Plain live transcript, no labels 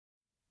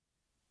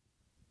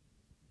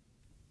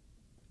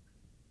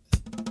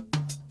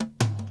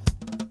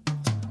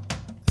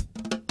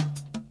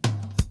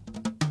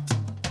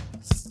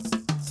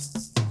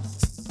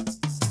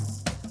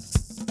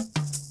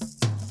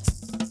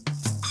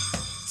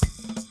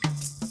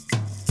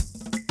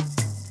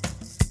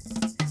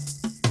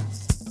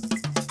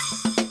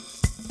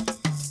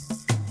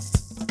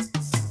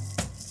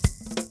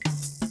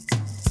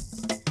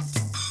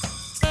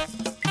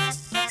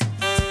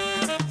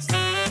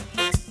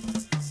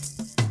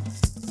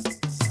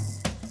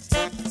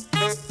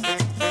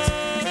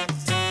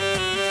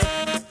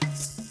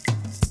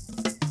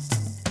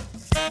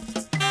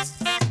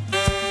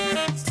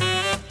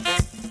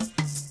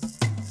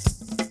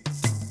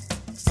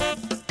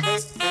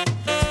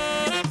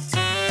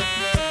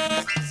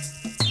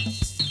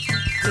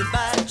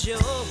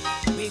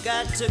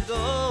to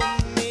go,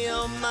 me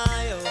oh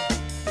my oh.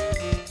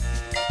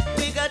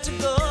 We got to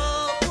go,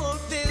 pull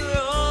big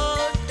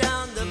road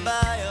down the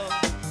bayou.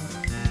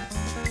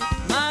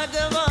 My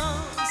girl,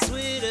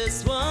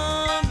 sweetest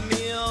one,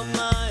 me oh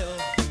my oh.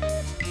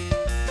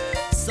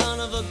 Son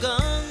of a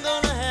gun,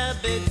 gonna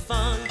have big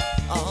fun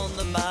on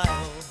the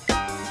bayou.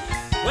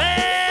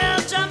 Well,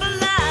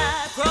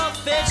 jambalaya,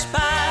 crawfish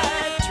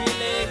pie, tree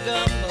leg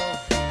gumbo.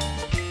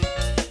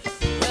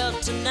 Well,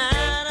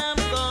 tonight I'm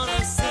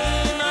gonna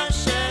see my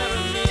share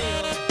of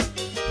meal.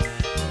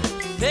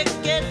 Pick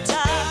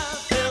guitar,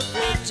 fill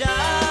the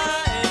jar,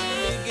 and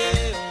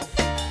Miguel.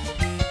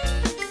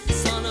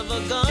 Son of a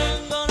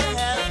gun, gonna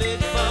have big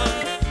fun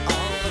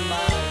on the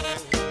bayou.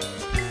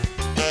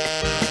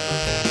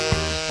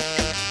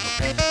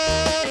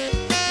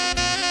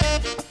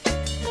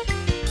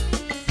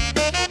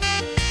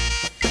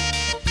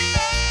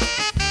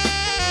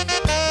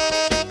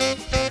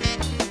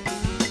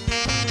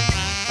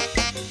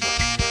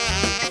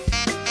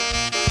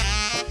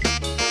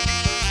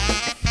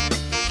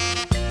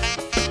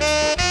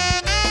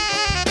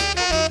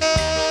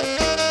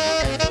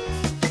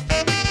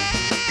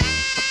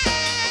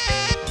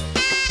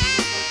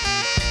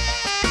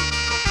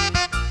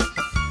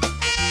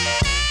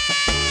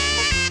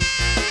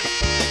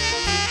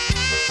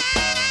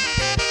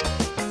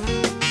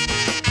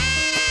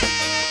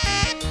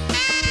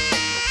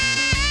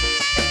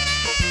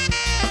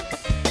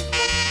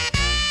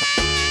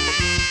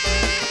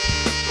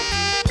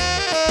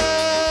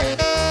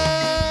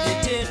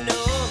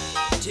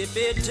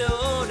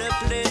 Tippy-toe, the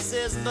place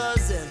is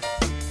buzzing.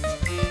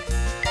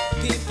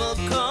 People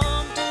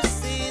come to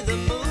see the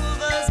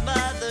movers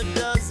by the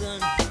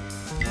dozen.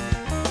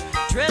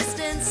 Dressed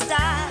in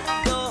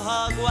style, go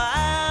hog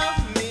wild,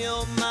 me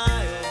oh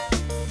my oh.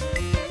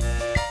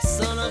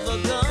 Son of a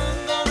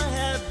gun, gonna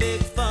have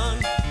big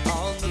fun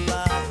on the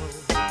bayou.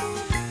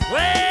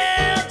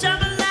 Well,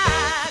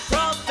 jambalaya,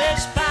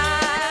 crawfish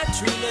pie,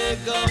 tree leg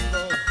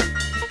gumbo.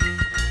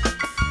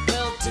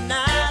 Well,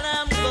 tonight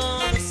I'm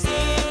gonna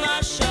see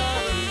my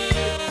share of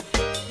meal.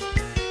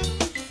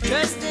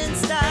 Dressed in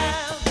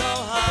style, go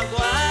hog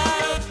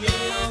wild, me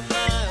oh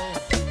my oh.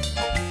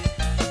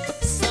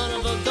 Son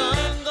of a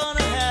gun,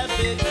 gonna have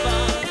big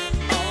fun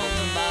on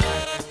the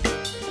bayou.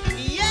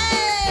 Yeah!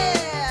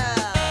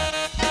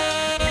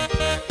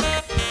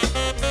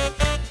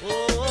 Oh,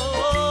 oh,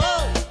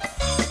 oh, oh.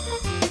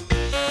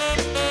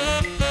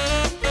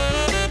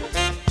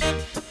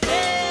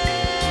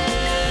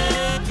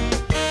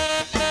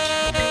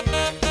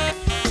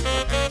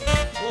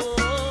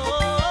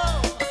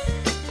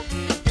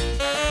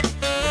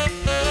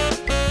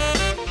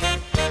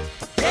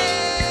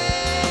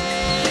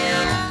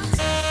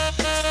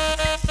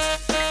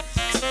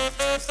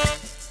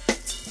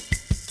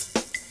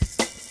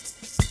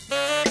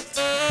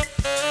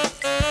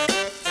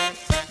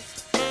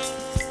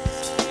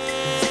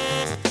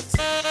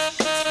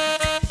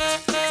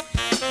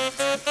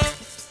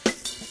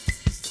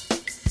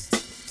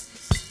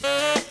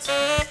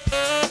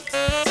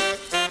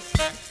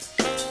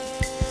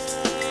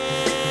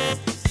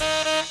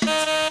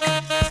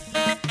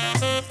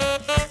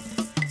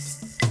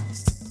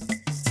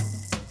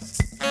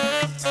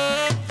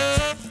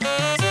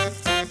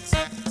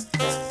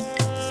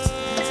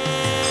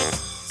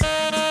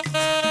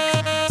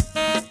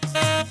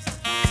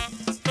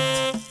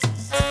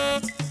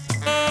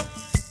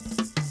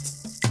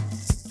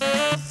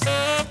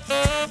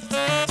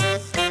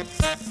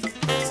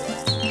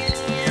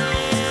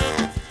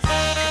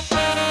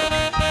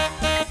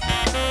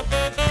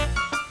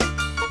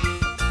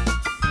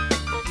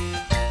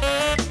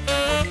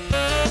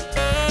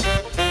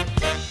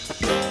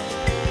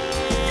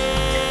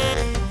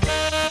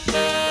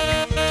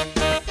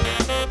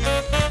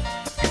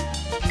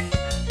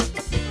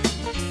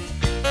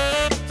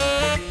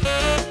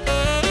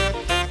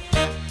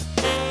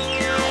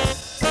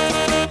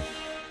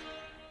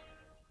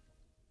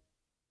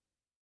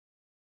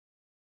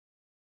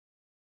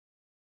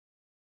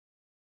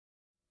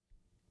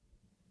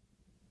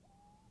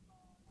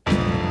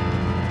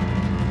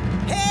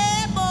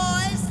 Hey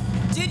boys,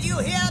 did you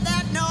hear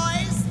that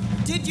noise?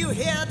 Did you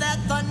hear that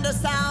thunder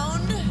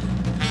sound?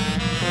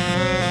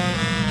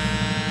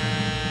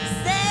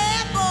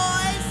 Say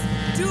boys,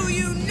 do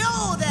you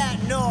know that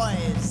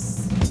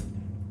noise?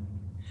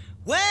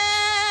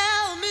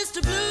 Well,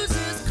 Mr. Blues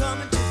is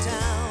coming to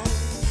town.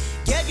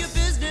 Get your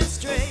business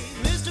straight,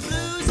 Mr.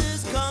 Blues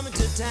is coming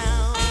to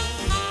town.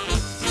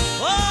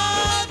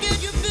 Oh,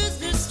 get your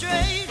business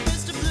straight,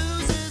 Mr.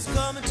 Blues is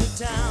coming to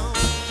town.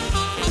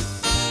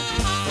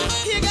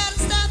 You gotta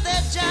stop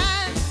that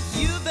jive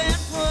you've been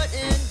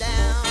putting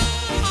down.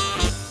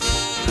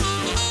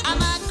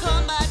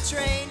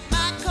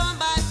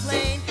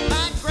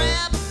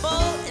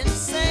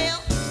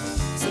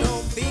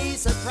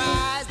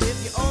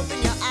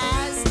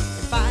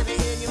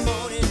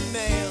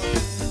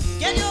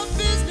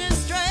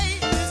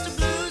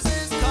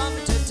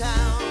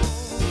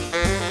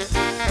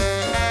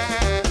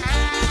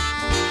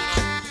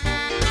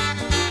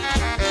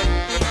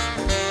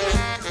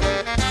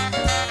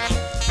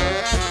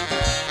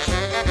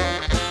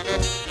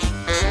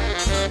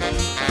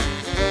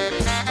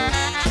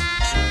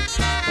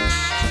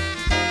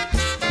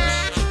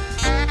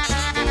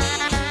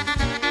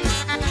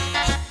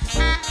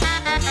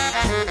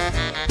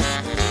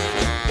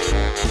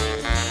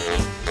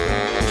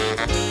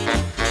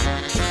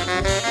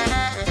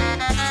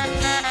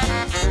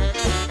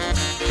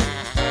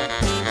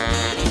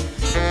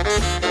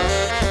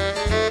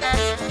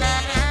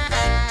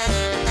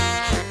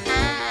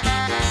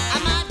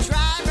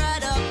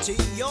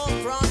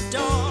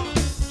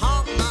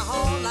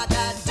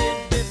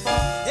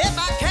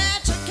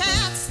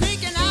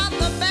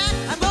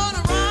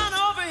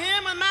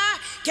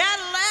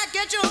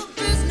 get your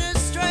business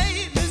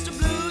straight. Mr.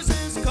 Blues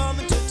is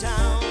coming to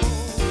town.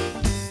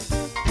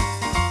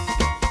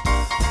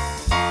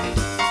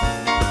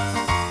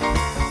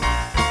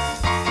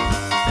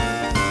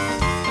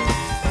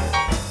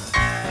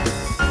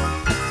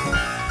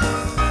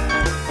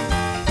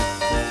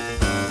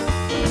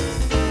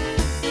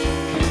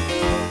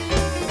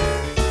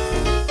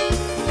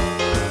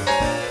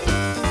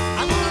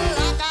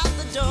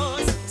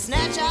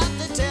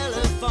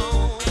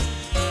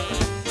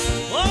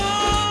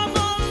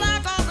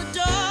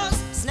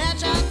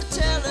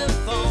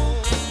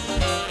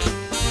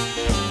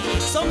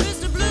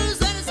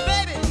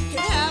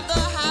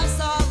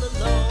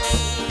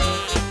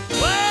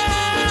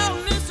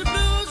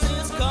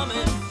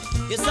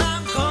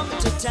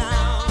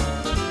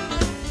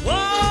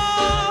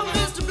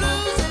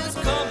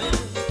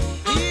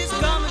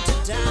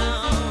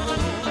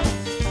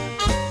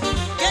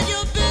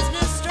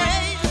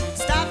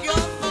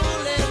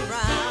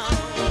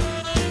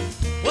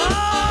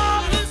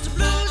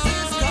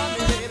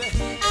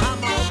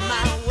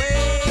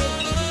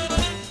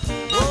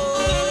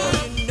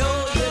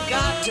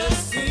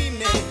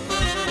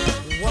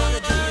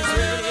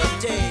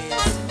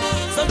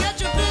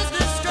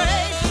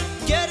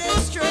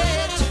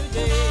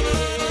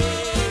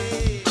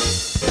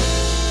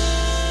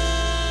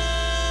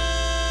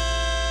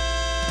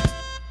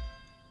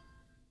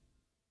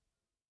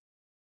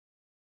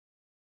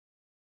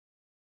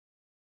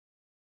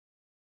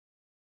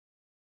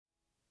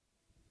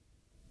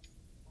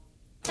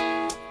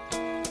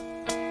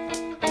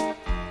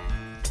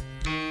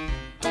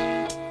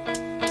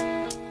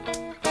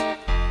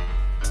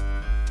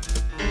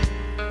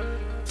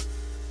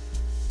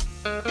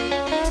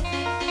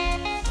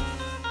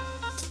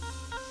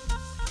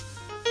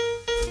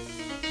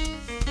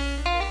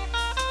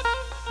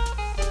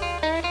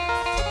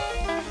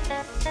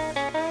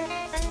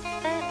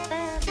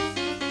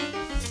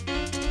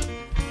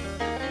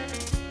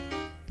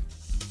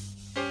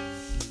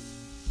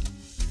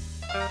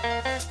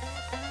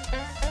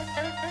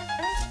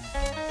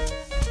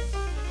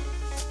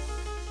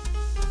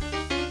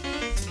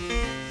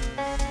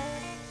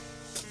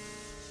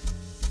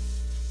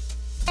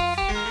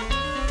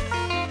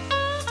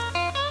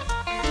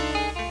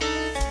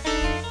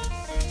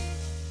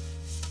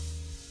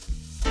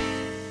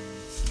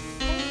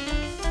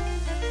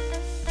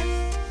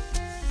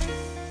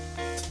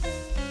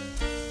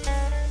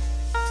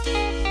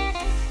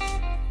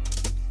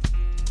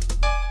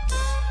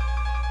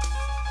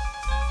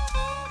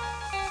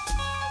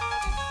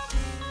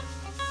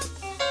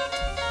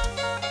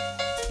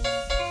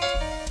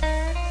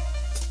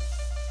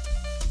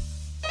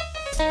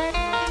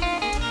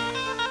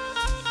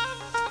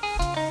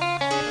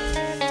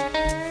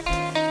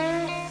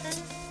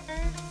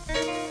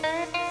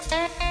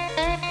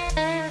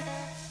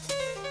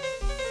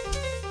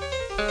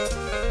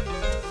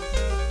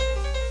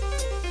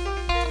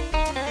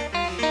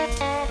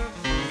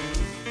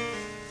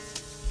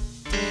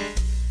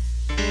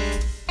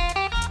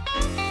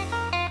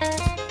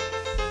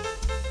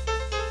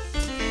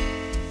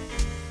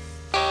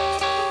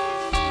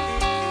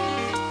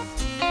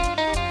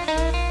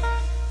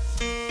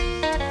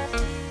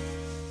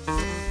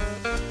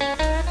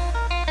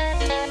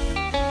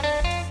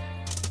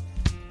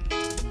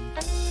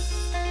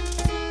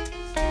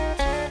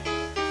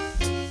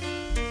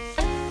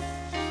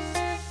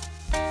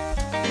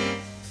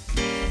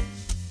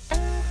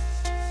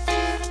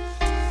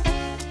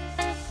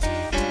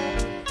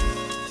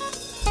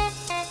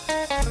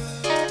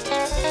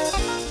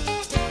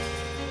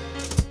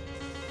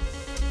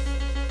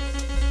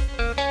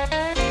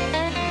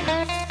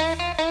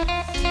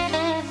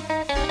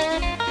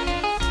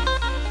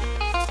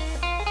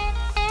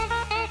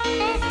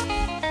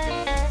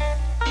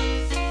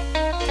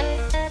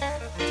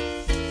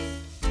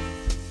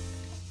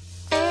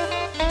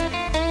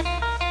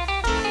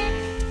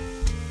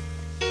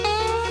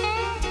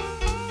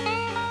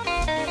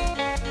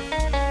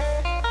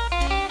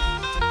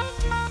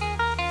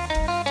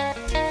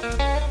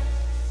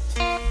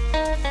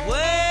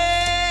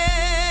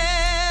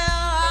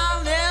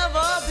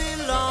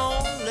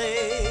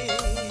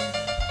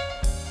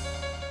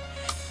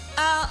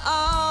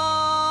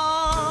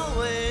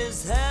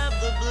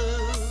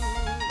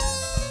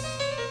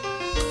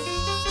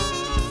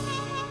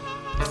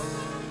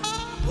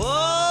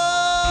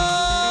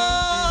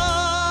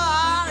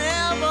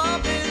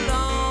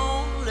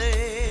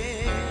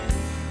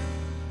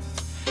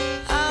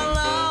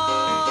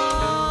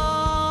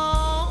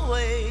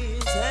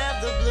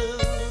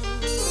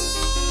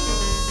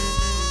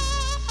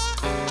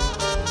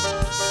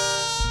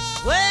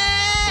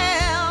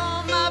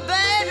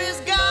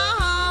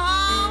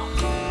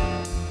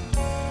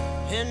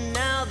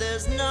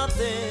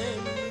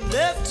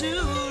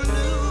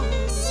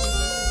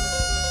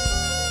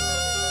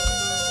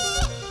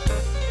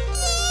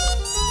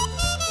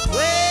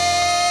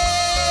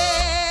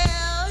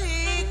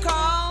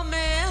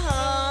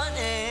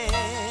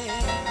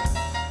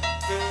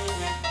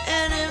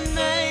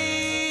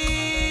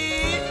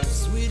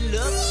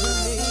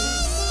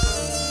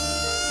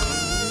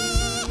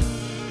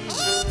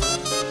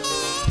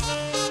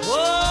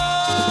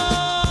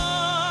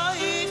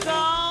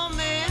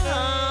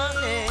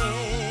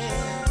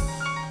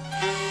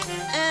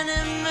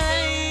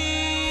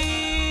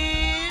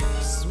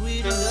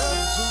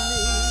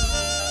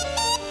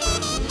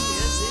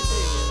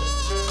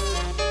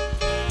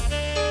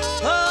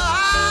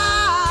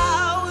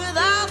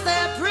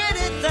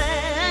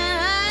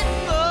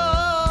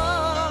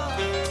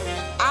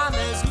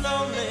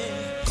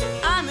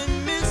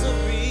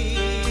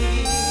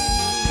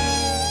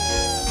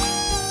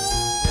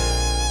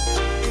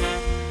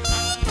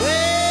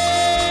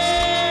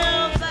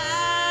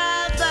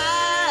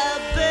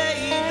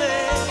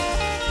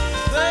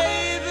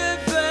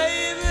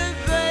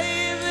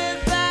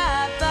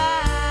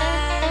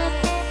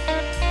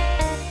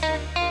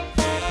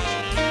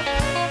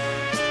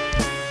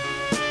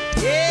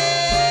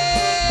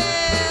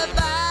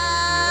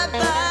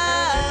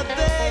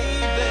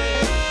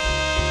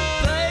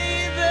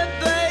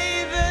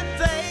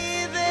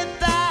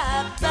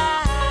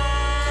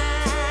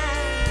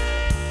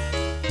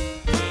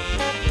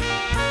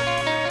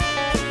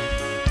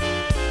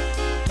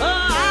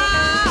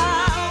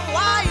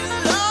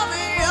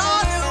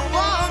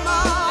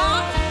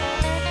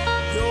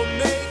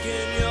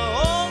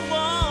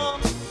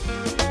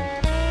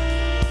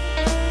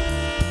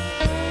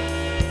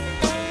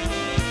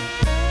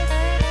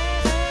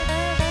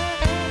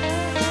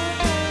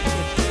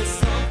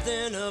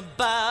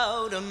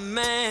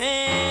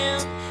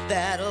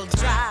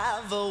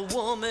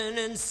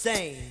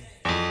 insane.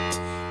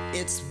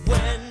 It's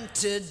when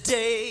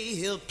today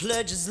he'll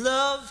pledge his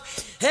love,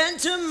 and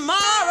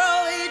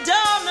tomorrow he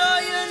don't know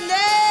your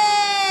name.